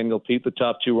and Nathaniel Peet, the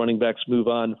top 2 running backs, move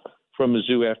on from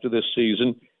Mizzou after this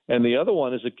season. And the other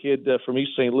one is a kid from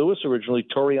East St. Louis originally,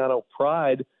 Toriano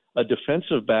Pride, a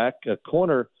defensive back, a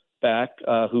cornerback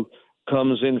who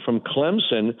comes in from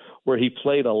Clemson, where he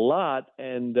played a lot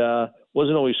and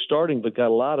wasn't always starting, but got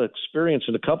a lot of experience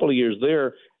in a couple of years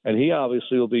there. And he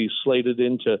obviously will be slated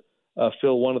in to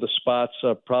fill one of the spots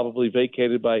probably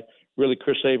vacated by really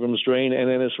Chris Abrams-Drain and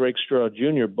Ennis Rakestraw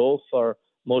Jr. Both are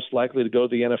most likely to go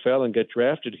to the NFL and get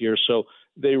drafted here. So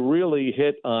they really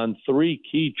hit on 3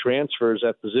 key transfers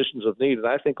at positions of need. And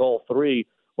I think all 3,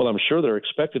 well, I'm sure they're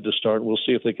expected to start. We'll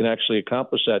see if they can actually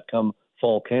accomplish that come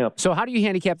fall camp. So how do you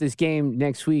handicap this game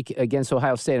next week against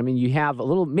Ohio State? You have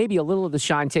maybe a little of the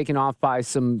shine taken off by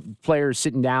some players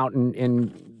sitting out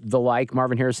and the like.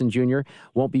 Marvin Harrison Jr.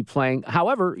 won't be playing.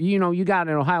 However, you got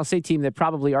an Ohio State team that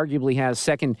probably arguably has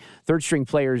second, third string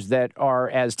players that are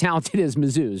as talented as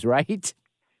Mizzou's, right?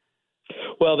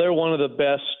 Well, they're one of the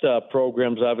best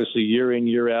programs, obviously, year in,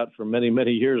 year out for many,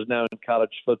 many years now in college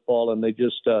football, and they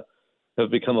just have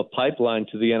become a pipeline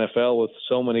to the NFL with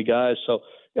so many guys. So,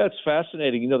 yeah, it's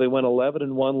fascinating. They went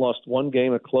 11-1, lost 1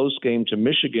 game, a close game to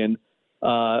Michigan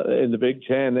in the Big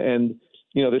Ten, and,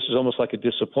 this is almost like a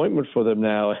disappointment for them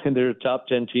now, and they're a top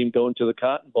 10 team going to the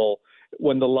Cotton Bowl.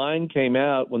 When the line came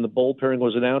out, when the bowl pairing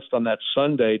was announced on that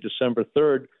Sunday, December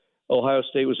 3rd, Ohio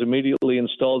State was immediately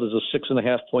installed as a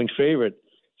 6.5-point favorite.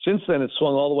 Since then, it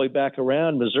swung all the way back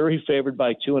around. Missouri favored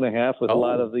by 2.5 with a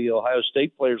lot of the Ohio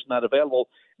State players not available.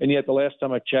 And yet the last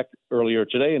time I checked earlier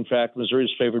today, in fact,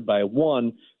 Missouri's favored by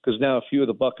 1 because now a few of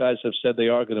the Buckeyes have said they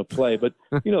are going to play. But,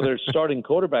 their starting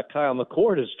quarterback, Kyle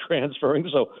McCord, is transferring.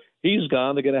 So he's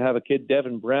gone. They're going to have a kid,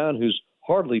 Devin Brown, who's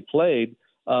hardly played,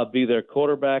 be their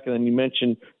quarterback. And then you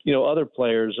mentioned, other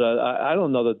players. I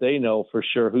don't know that they know for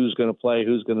sure who's going to play,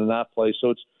 who's going to not play. So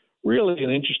it's really an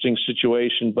interesting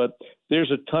situation, but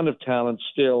there's a ton of talent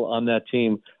still on that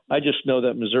team. I just know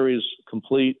that Missouri is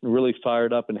complete and really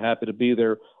fired up and happy to be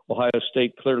there. Ohio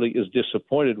State clearly is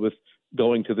disappointed with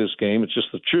going to this game. It's just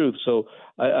the truth. So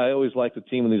I always like the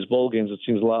team in these bowl games. It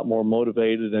seems a lot more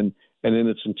motivated and in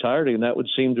its entirety, and that would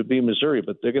seem to be Missouri.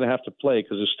 But they're going to have to play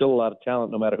because there's still a lot of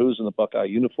talent no matter who's in the Buckeye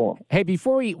uniform. Hey,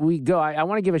 before we go, I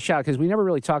want to give a shout because we never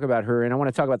really talk about her, and I want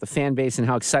to talk about the fan base and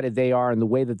how excited they are and the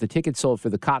way that the tickets sold for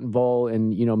the Cotton Bowl.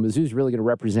 And, Mizzou's really going to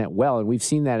represent well, and we've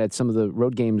seen that at some of the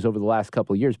road games over the last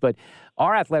couple of years. But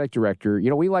our athletic director,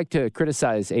 we like to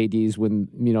criticize ADs when,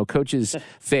 coaches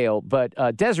fail. But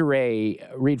Desiree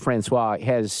Reed-Francois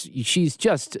she's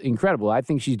just incredible. I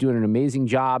think she's doing an amazing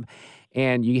job.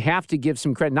 And you have to give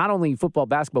some credit, not only football,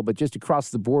 basketball, but just across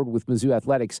the board with Mizzou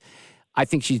athletics. I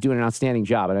think she's doing an outstanding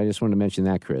job, and I just wanted to mention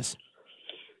that, Chris.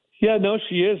 Yeah, no,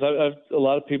 she is. A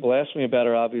lot of people ask me about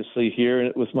her, obviously, here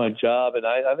with my job, and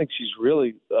I think she's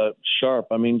really sharp.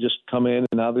 I mean, just come in,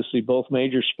 and obviously both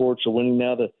major sports are winning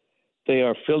now. They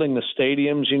are filling the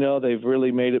stadiums, They've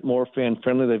really made it more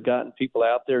fan-friendly. They've gotten people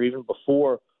out there even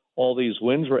before all these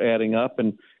wins were adding up,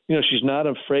 and she's not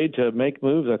afraid to make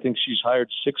moves. I think she's hired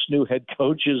 6 new head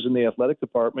coaches in the athletic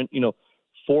department.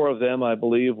 4 of them, I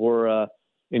believe, were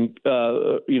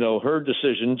her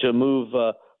decision to move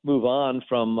on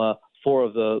from 4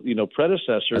 of the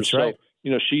predecessors. That's right.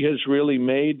 So she has really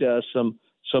made some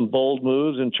bold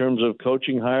moves in terms of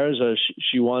coaching hires.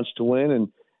 She wants to win,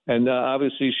 and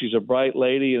obviously she's a bright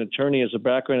lady, an attorney, has a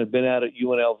background, had been out at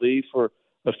UNLV for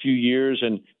a few years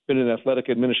and been in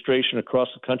athletic administration across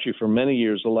the country for many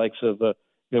years, the likes of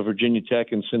Virginia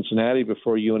Tech and Cincinnati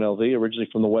before UNLV, originally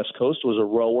from the West Coast, was a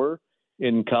rower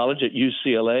in college at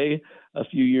UCLA a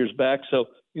few years back. So,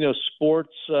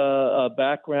 sports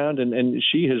background, and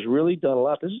she has really done a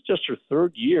lot. This is just her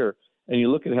 3rd year, and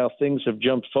you look at how things have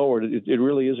jumped forward. It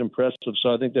really is impressive.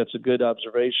 So I think that's a good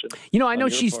observation. I know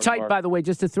she's tight, Mark. By the way,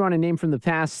 just to throw in a name from the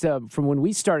past, from when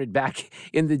we started back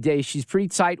in the day. She's pretty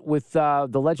tight with the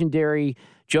legendary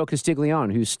Joe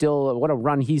Castiglione, who's still, what a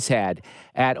run he's had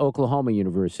at Oklahoma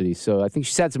University. So I think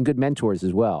she's had some good mentors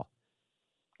as well.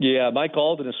 Yeah, Mike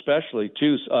Alden especially,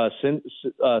 too. Since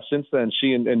then,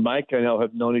 she and Mike, I know,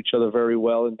 have known each other very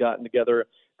well and gotten together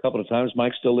a couple of times.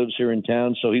 Mike still lives here in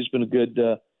town, so he's been a good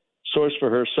source for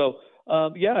her. So,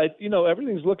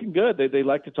 everything's looking good. They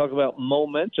like to talk about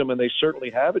momentum, and they certainly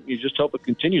have it. You just hope it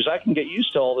continues. I can get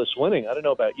used to all this winning. I don't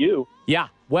know about you. Yeah.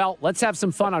 Well, let's have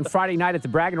some fun on Friday night at the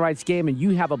Bragging Rights game, and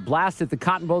you have a blast at the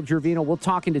Cotton Bowl, Gervino. We'll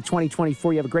talk into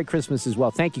 2024. You have a great Christmas as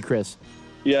well. Thank you, Chris.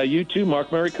 Yeah, you too,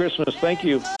 Mark. Merry Christmas. Thank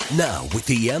you. Now, with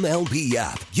the MLB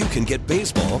app, you can get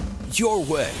baseball your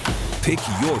way. Pick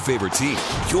your favorite team,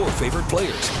 your favorite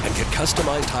players, and get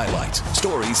customized highlights,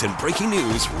 stories, and breaking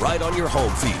news right on your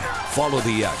home feed. Follow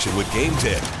the action with Game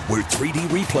Day, where 3D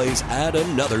replays add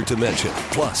another dimension.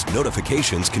 Plus,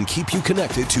 notifications can keep you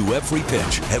connected to every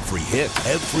pitch, every hit,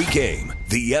 every game.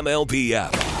 The MLB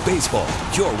app. Baseball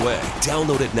your way.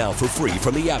 Download it now for free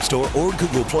from the App Store or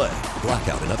Google Play.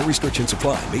 Blackout and other restrictions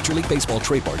apply. Major League Baseball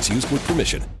trademarks used with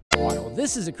permission. Well,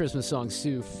 this is a Christmas song,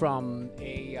 Sue, from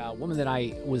a woman that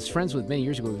I was friends with many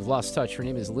years ago. We've lost touch. Her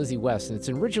name is Lizzie West, and it's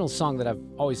an original song that I've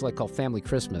always liked called Family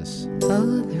Christmas.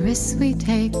 Oh, the risks we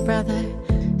take, brother.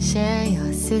 Share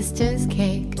your sister's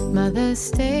cake. Mother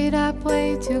stayed up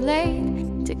way too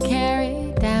late to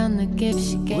carry down the gift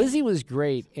she gave. Lizzie was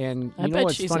great, and you know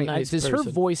what's funny? Does her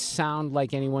voice sound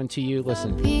like anyone to you?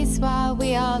 Listen. Peace while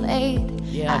we all ate.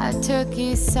 Yeah.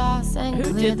 Turkey sauce and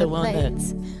who did the one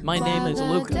that's My Name is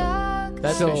Luca?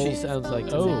 That's what she sounds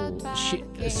like.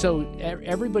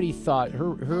 Everybody thought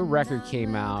her record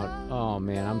came out. Oh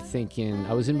man, I'm thinking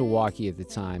I was in Milwaukee at the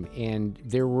time, and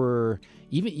there were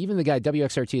even the guy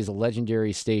WXRT is a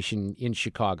legendary station in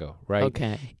Chicago, right?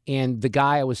 Okay. And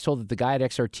I was told that the guy at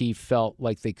XRT felt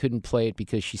like they couldn't play it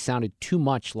because she sounded too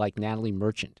much like Natalie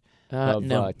Merchant of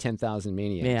 10,000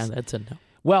 Maniacs. Yeah, that's a no.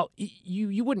 Well,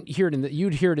 you wouldn't hear it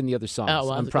you'd hear it in the other songs. Oh,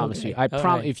 well, I promise you.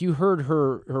 If you heard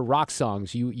her rock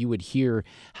songs, you would hear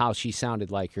how she sounded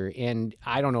like her. And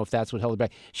I don't know if that's what held her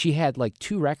back. She had like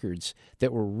 2 records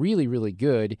that were really, really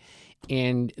good.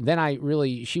 And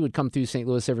then she would come through St.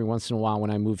 Louis every once in a while when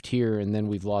I moved here, and then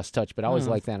we've lost touch. But I always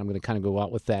like that. I'm going to kind of go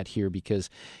out with that here because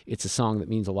it's a song that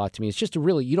means a lot to me. It's just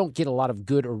you don't get a lot of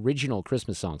good original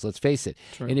Christmas songs, let's face it.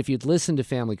 True. And if you'd listen to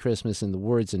Family Christmas and the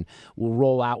words, and we'll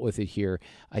roll out with it here,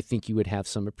 I think you would have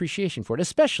some appreciation for it,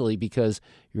 especially because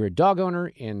you're a dog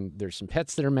owner and there's some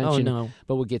pets that are mentioned. Oh, no.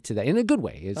 But we'll get to that in a good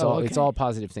way. It's all a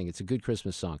positive thing. It's a good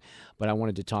Christmas song. But I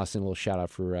wanted to toss in a little shout out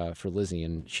for Lizzie,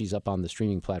 and she's up on the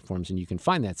streaming platforms, and you can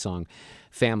find that song,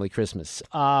 Family Christmas.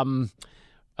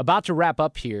 About to wrap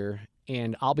up here,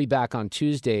 and I'll be back on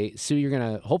Tuesday. Sue, you're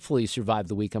going to hopefully survive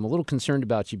the week. I'm a little concerned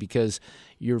about you because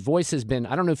your voice has been,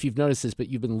 I don't know if you've noticed this, but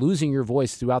you've been losing your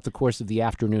voice throughout the course of the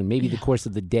afternoon, maybe the course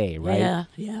of the day, right?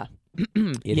 Yeah.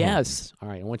 Yes. All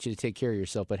right. I want you to take care of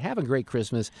yourself, but have a great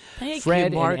Christmas. Thank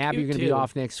Fred you, Mark, and Abby are going to be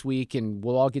off next week, and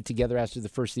we'll all get together after the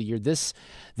first of the year. This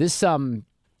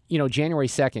January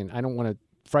 2nd, I don't want to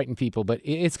frighten people, but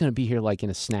it's going to be here like in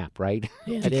a snap, right?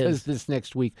 Yeah, it because is. this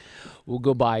next week will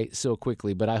go by so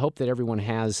quickly. But I hope that everyone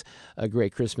has a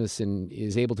great Christmas and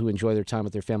is able to enjoy their time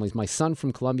with their families. My son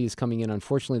from Columbia is coming in.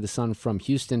 Unfortunately, the son from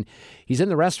Houston, he's in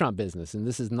the restaurant business, and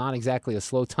this is not exactly a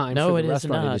slow time for the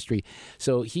restaurant industry.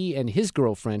 So he and his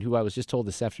girlfriend, who I was just told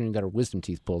this afternoon got her wisdom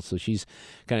teeth pulled, so she's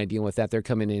kind of dealing with that. They're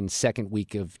coming in second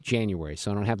week of January.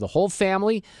 So I don't have the whole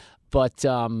family, but,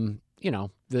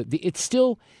 it's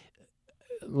still...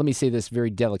 Let me say this very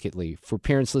delicately. For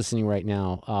parents listening right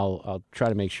now, I'll try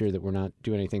to make sure that we're not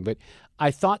doing anything. But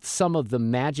I thought some of the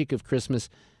magic of Christmas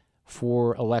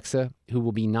for Alexa, who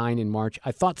will be 9 in March,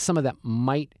 I thought some of that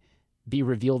might be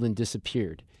revealed and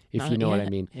disappeared, if you know what I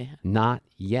mean. Yeah. Not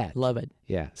yet. Love it.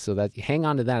 Yeah, so that hang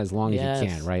on to that as long as you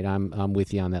can, right? I'm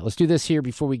with you on that. Let's do this here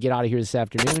before we get out of here this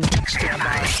afternoon. Stand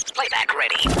by. Playback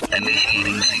ready.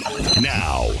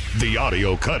 Now, the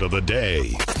audio cut of the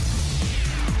day.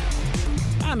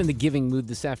 I'm in the giving mood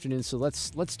this afternoon, so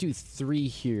let's do 3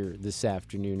 here this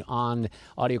afternoon on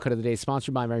Audio Cut of the Day,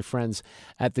 sponsored by my friends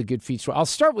at the Good Feet Store. I'll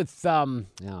start with, I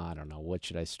don't know, what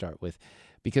should I start with?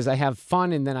 Because I have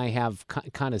fun and then I have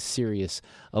kind of serious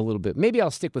a little bit. Maybe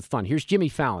I'll stick with fun. Here's Jimmy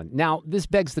Fallon. Now, this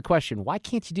begs the question, why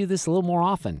can't you do this a little more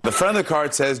often? The front of the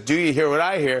card says, do you hear what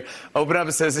I hear? Open up,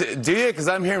 it says, do you? Because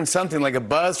I'm hearing something like a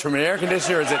buzz from an air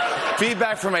conditioner. Or is it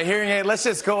feedback from my hearing aid? Let's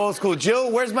just go old school.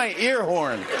 Jill, where's my ear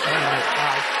horn?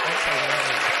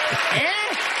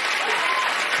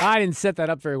 I didn't set that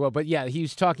up very well, but yeah, he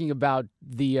was talking about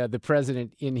the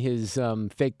president in his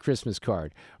fake Christmas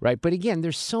card, right? But again,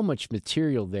 there's so much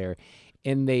material there,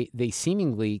 and they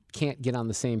seemingly can't get on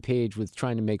the same page with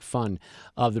trying to make fun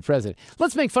of the president.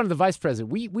 Let's make fun of the vice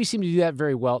president. We seem to do that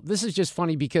very well. This is just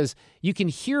funny because you can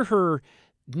hear her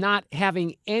not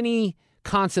having any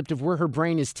concept of where her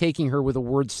brain is taking her with a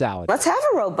word salad. Let's have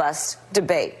a robust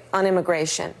debate on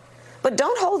immigration, but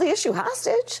don't hold the issue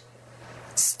hostage.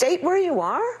 State where you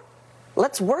are.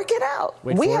 Let's work it out.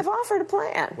 We have offered a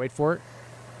plan. Wait for it.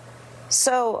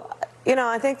 So,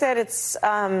 I think that it's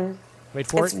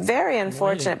very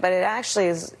unfortunate, but it actually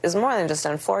is more than just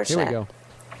unfortunate. Here we go.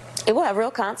 It will have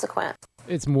real consequence.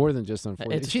 It's more than just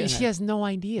unfortunate. She has no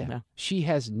idea. No. She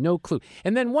has no clue.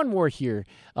 And then one more here.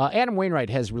 Adam Wainwright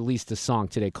has released a song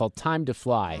today called Time to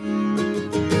Fly.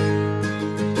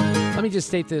 Let me just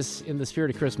state this in the spirit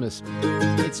of Christmas.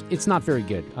 It's not very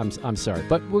good. I'm sorry.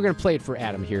 But we're going to play it for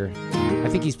Adam here. I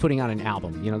think he's putting out an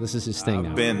album. This is his thing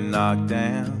now. I've been knocked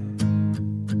down,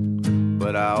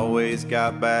 but I always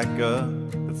got back up.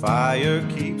 The fire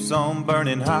keeps on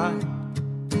burning hot,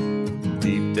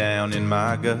 deep down in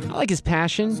my gut. I like his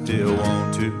passion. Still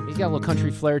want to. He's got a little country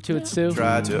flair to it, too.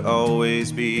 Try to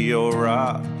always be your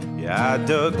rock. Yeah, I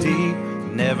dug deep,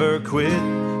 never quit.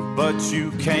 But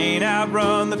you can't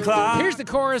outrun the clock. Here's the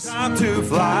chorus. Time to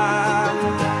fly.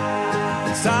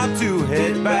 It's time to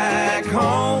head back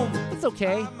home. It's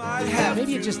okay.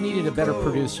 Maybe it just needed a better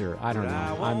producer. I don't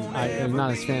know. I'm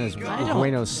not as fan of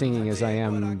Wayno singing as I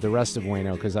am the rest of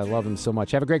Wayno because I love him so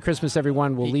much. Have a great Christmas,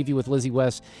 everyone. We'll leave you with Lizzie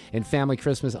West and Family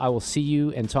Christmas. I will see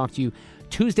you and talk to you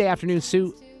Tuesday afternoon.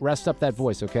 Sue, rest up that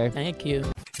voice, okay? Thank you.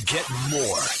 Get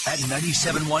more at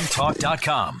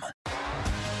 971talk.com.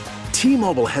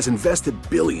 T-Mobile has invested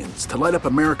billions to light up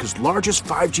America's largest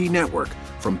 5G network,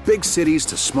 from big cities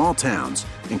to small towns,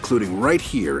 including right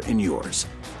here in yours.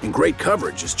 And great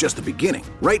coverage is just the beginning.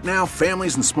 Right now,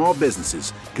 families and small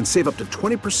businesses can save up to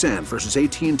 20% versus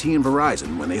AT&T and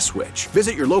Verizon when they switch.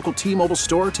 Visit your local T-Mobile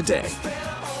store today.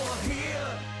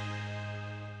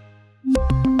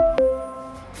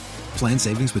 Plan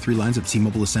savings with 3 lines of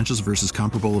T-Mobile Essentials versus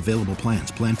comparable available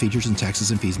plans. Plan features and taxes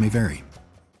and fees may vary.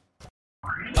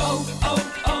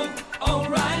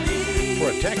 For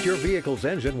a text Protect your vehicle's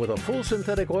engine with a full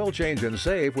synthetic oil change and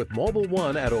save with Mobil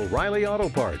 1 at O'Reilly Auto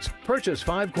Parts. Purchase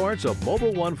 5 quarts of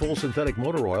Mobil 1 full synthetic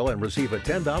motor oil and receive a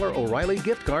 $10 O'Reilly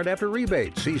gift card after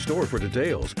rebate. See store for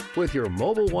details. With your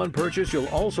Mobil 1 purchase, you'll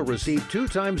also receive 2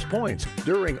 times points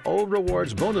during O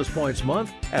Rewards Bonus Points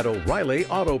Month at O'Reilly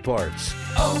Auto Parts.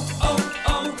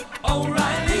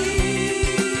 O'Reilly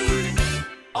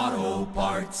Auto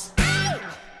Parts.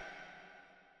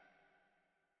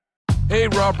 Hey,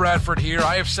 Rob Bradford here.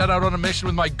 I have set out on a mission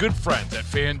with my good friends at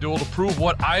FanDuel to prove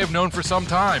what I have known for some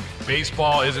time.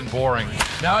 Baseball isn't boring.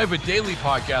 Now I have a daily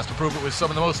podcast to prove it with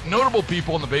some of the most notable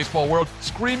people in the baseball world,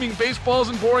 screaming baseball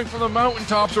isn't boring from the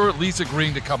mountaintops, or at least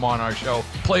agreeing to come on our show.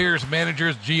 Players,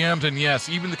 managers, GMs, and yes,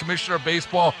 even the commissioner of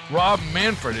baseball, Rob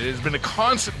Manfred. It has been a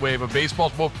constant wave of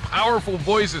baseball's most powerful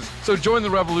voices. So join the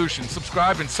revolution.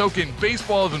 Subscribe and soak in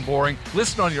Baseball Isn't Boring.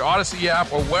 Listen on your Odyssey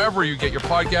app or wherever you get your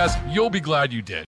podcasts. You'll be glad you did.